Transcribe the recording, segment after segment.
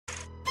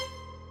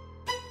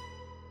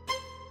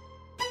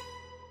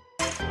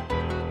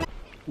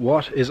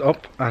What is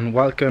up, and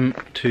welcome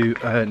to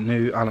a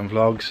new Alan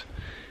Vlogs.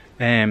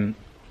 The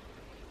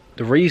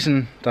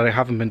reason that I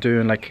haven't been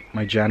doing like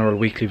my general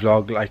weekly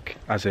vlog, like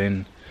as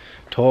in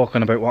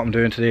talking about what I'm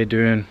doing today,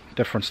 doing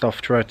different stuff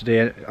throughout the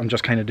day, I'm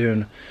just kind of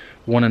doing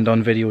one and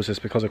done videos, is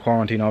because of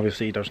quarantine.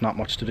 Obviously there's not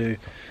much to do,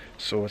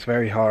 so it's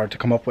very hard to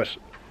come up with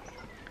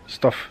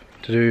stuff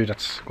to do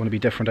that's going to be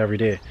different every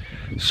day.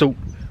 So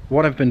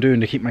what I've been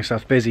doing to keep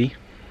myself busy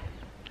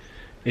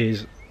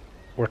is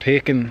we're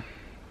taking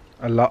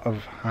a lot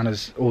of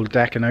Hannah's old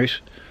decking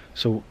out.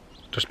 So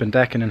there's been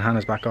decking in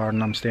Hannah's back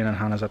garden. I'm staying in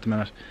Hannah's at the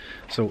minute,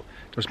 so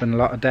there's been a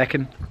lot of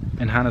decking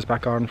in Hannah's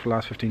back garden for the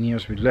last 15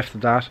 years. We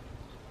lifted that,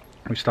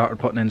 we started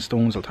putting in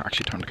stones. I'll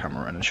actually turn the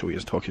camera around and show you,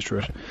 talk you through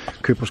it.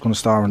 Cooper's going to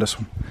star on this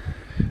one.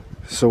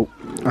 So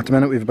at the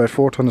minute we have about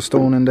 4 ton of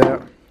stone in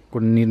there.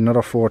 Going to need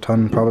another 4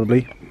 ton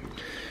probably.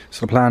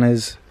 So the plan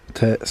is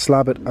to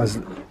slab it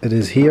as it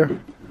is here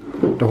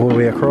the whole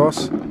way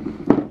across.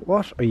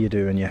 What are you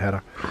doing, you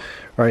header?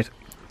 Right,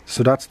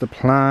 so that's the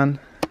plan.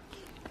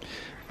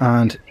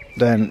 And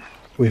then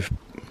we've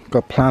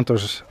got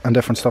planters and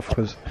different stuff,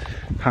 because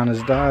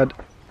Hannah's dad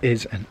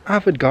is an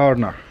avid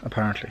gardener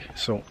apparently,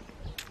 so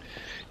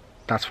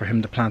that's for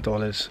him to plant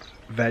all his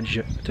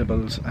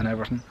vegetables and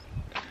everything.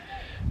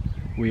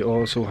 We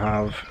also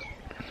have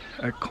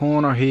a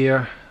corner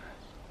here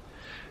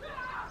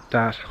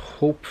that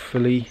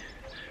hopefully,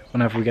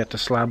 whenever we get the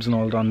slabs and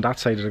all done, that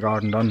side of the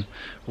garden done,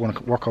 we're going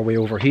to work our way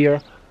over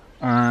here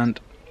and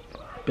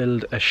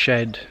build a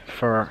shed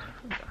for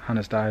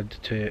Hannah's dad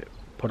to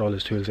put all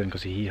his tools in,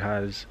 because he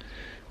has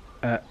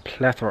a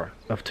plethora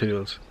of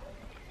tools.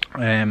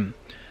 And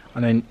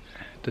then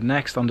the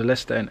next on the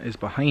list then is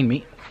behind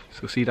me.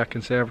 So see that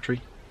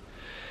conservatory?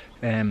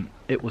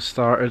 It was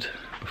started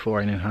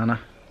before I knew Hannah,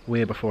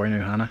 way before I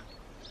knew Hannah,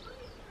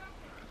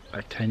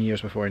 like 10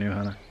 years before I knew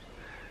Hannah,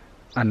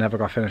 and never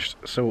got finished.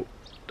 So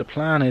the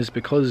plan is,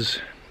 because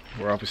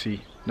we're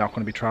obviously not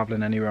going to be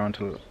travelling anywhere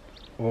until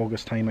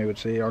August time, I would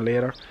say, or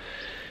later,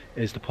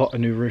 is to put a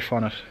new roof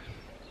on it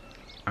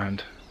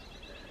and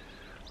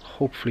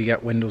hopefully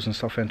get windows and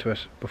stuff into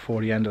it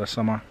before the end of the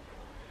summer,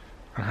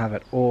 and have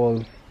it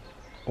all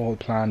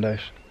planned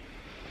out.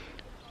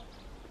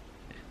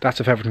 That's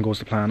if everything goes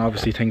to plan.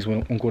 Obviously things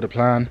won't go to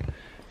plan,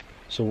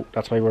 so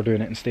that's why we're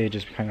doing it in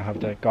stages. We kind of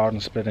have the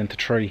garden split into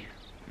 3,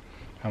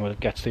 and we'll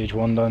get stage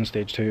 1 done,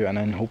 stage 2, and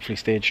then hopefully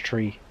stage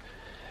 3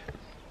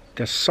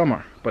 this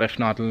summer. But if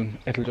not,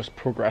 it'll just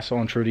progress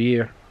on through the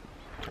year.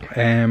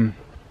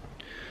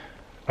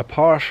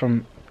 Apart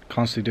from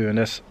constantly doing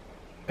this,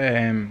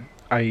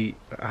 I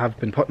have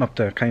been putting up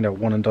the kind of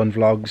one and done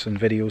vlogs and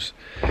videos,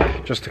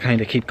 just to kind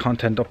of keep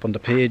content up on the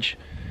page.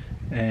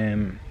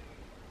 And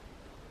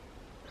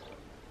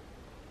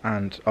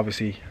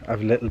obviously I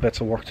have little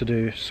bits of work to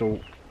do,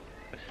 so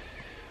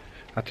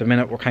at the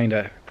minute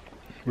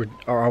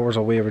our hours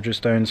are way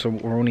reduced down, so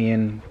we're only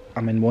in,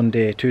 I'm in 1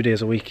 day, 2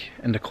 days a week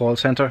in the call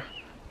centre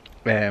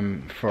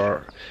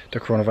for the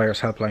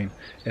coronavirus helpline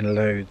in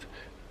Louth,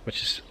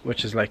 which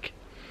is like,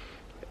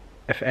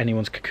 if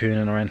anyone's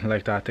cocooning or anything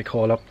like that, they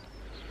call up,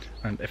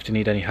 and if they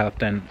need any help,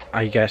 then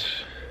I get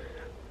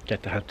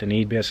the help they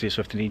need basically.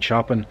 So if they need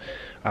shopping,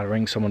 I'll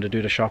ring someone to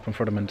do the shopping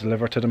for them and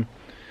deliver to them.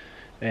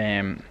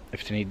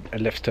 If they need a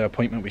lift to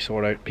appointment, we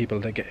sort out people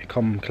that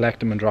come collect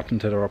them and drop them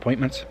to their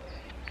appointments.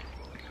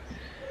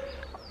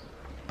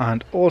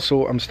 And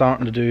also I'm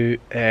starting to do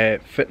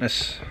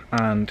fitness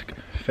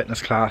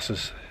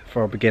classes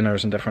for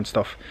beginners and different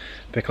stuff,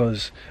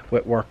 because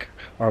with work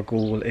our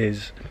goal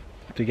is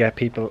to get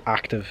people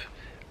active,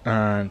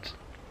 and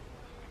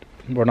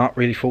we're not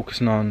really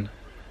focusing on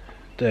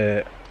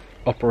the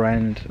upper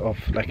end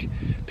of like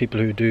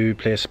people who do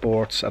play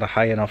sports at a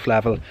high enough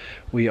level.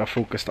 We are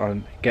focused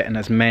on getting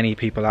as many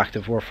people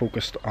active. We're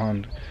focused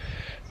on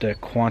the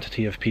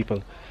quantity of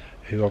people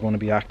who are going to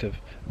be active,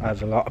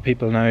 as a lot of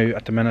people now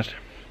at the minute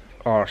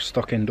are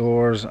stuck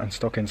indoors and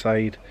stuck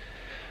inside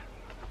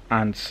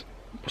and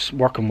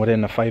working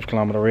within a 5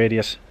 kilometre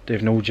radius.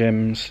 They've no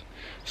gyms,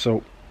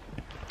 so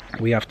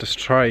we have to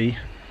try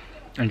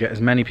and get as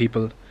many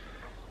people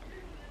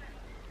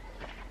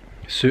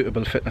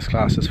suitable fitness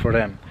classes for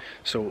them.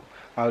 So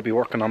I'll be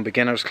working on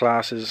beginners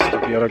classes,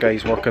 there'll be other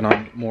guys working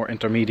on more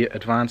intermediate,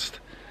 advanced.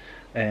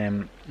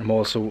 I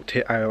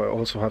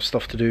also have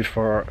stuff to do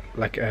for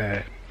like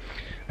a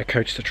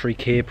Couch to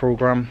 3K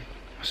program.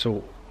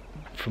 So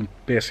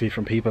basically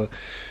from people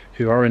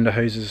who are in the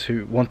houses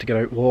who want to get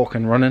out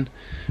walking, running,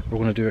 we're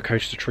going to do a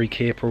Couch to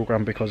 3K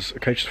program, because a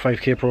Couch to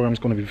 5K program is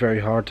going to be very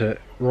hard to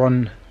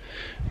run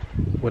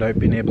without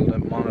being able to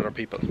monitor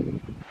people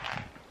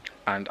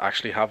and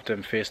actually have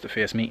them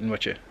face-to-face meeting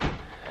with you.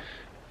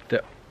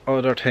 The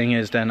other thing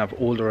is then of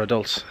older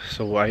adults.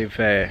 So I've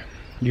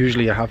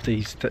usually I have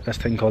this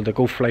thing called the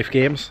Go for Life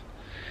games.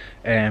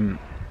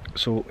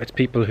 So it's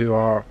people who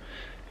are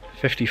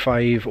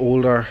 55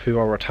 older, who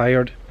are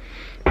retired,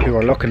 who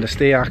are looking to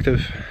stay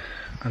active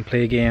and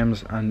play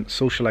games and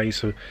socialise.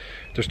 So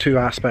there's 2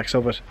 aspects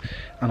of it,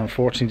 and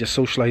unfortunately the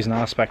socialising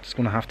aspect is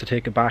going to have to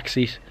take a back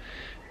seat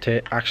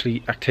to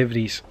actually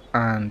activities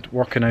and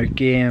working out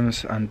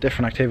games and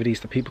different activities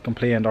that people can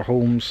play in their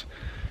homes.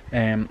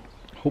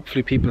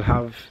 Hopefully people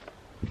have,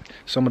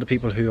 some of the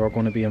people who are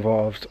going to be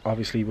involved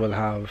obviously will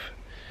have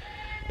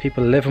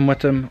people living with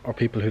them, or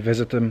people who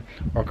visit them,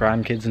 or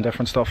grandkids and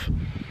different stuff.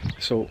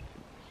 So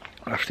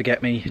I have to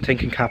get me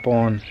thinking cap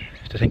on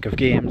to think of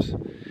games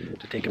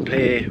that they can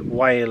play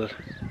while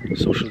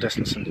social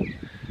distancing.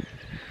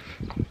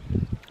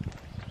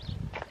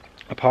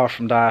 Apart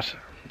from that,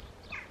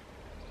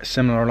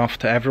 similar enough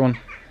to everyone,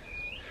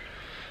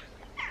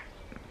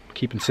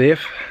 keeping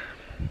safe,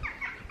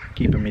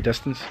 keeping me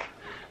distance.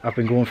 I've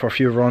been going for a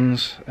few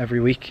runs every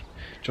week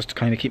just to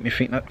kind of keep my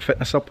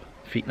fitness up.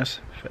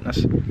 Fitness.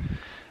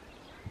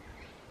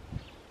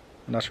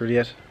 And that's really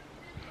it.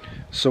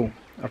 So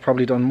I've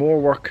probably done more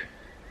work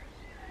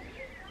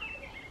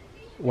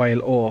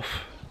while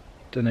off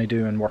than I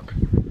do in work.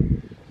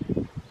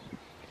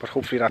 But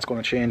hopefully that's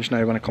going to change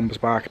now when it comes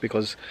back,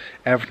 because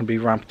everything will be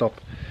ramped up,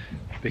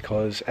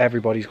 because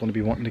everybody's going to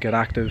be wanting to get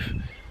active.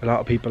 A lot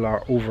of people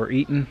are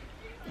overeating,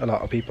 a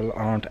lot of people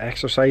aren't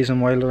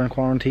exercising while they're in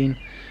quarantine.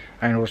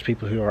 I know there's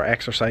people who are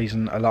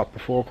exercising a lot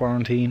before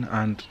quarantine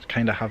and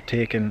kind of have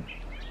taken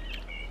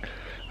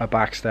a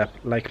back step,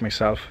 like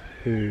myself,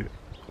 who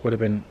would have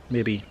been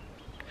maybe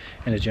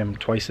in the gym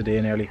twice a day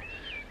nearly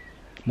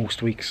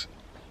most weeks.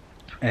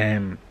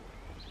 I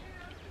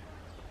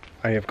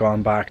have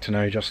gone back to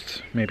now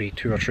just maybe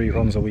 2 or 3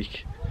 runs a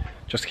week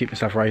just to keep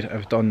myself right.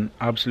 I've done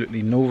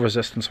absolutely no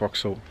resistance work,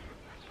 so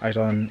I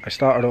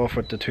started off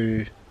with the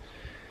two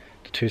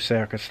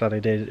circuits that I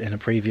did in a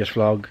previous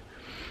vlog,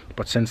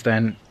 but since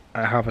then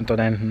I haven't done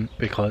anything,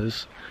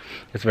 because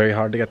it's very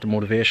hard to get the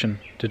motivation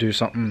to do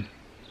something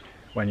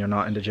when you're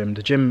not in the gym.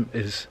 The gym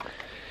is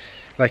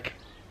 50%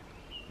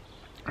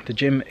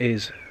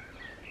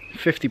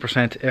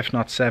 if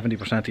not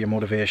 70% of your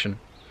motivation.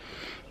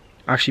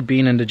 Actually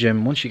being in the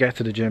gym, once you get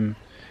to the gym,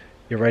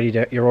 you're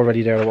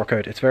already there to work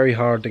out. It's very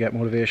hard to get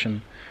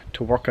motivation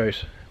to work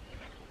out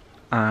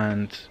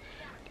and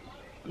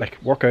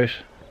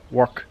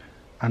work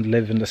and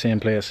live in the same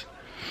place.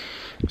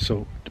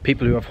 So the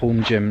people who have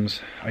home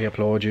gyms, I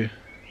applaud you.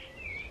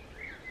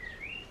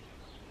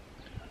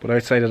 But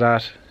outside of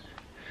that,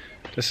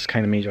 this is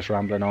kind of me just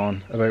rambling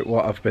on about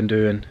what I've been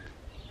doing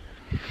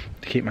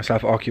to keep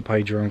myself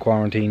occupied during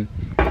quarantine.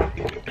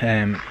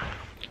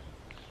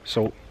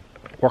 So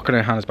working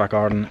in Hannah's back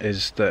garden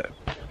is the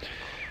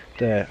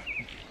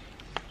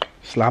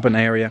slabbing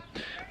area,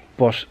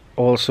 but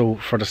also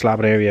for the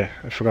slabbing area,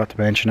 I forgot to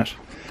mention it,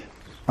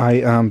 I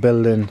am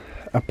building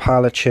a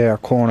pallet chair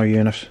corner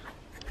unit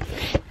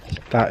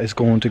that is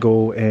going to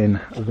go in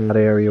that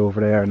area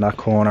over there in that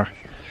corner,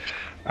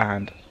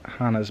 and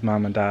Hannah's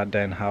mum and dad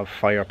then have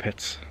fire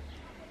pits,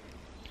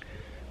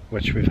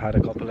 which we've had a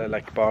couple of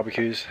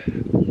barbecues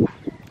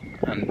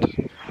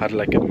and had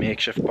a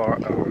makeshift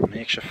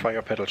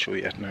fire pit. I'll show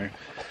you it now.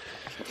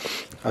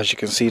 As you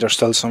can see, there's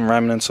still some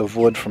remnants of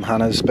wood from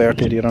Hannah's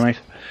birthday the other night,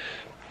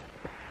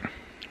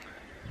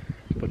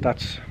 but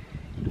that's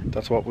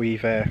what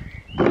we've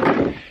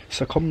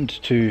succumbed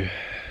to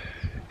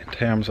in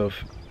terms of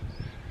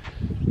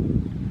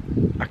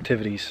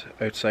activities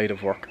outside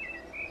of work.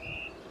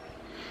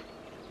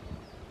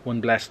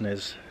 One blessing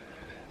is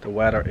the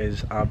weather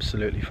is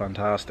absolutely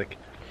fantastic,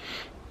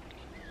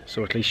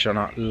 so at least you're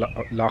not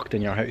locked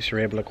in your house, you're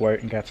able to go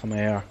out and get some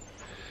air.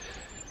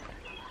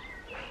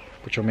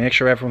 But you'll make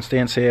sure everyone's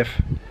staying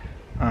safe,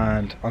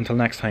 and until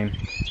next time.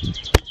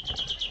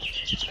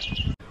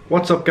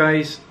 What's up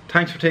guys,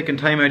 thanks for taking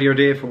time out of your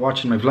day for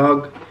watching my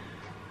vlog.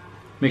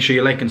 Make sure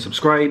you like and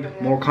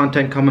subscribe, more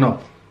content coming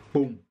up.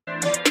 Boom.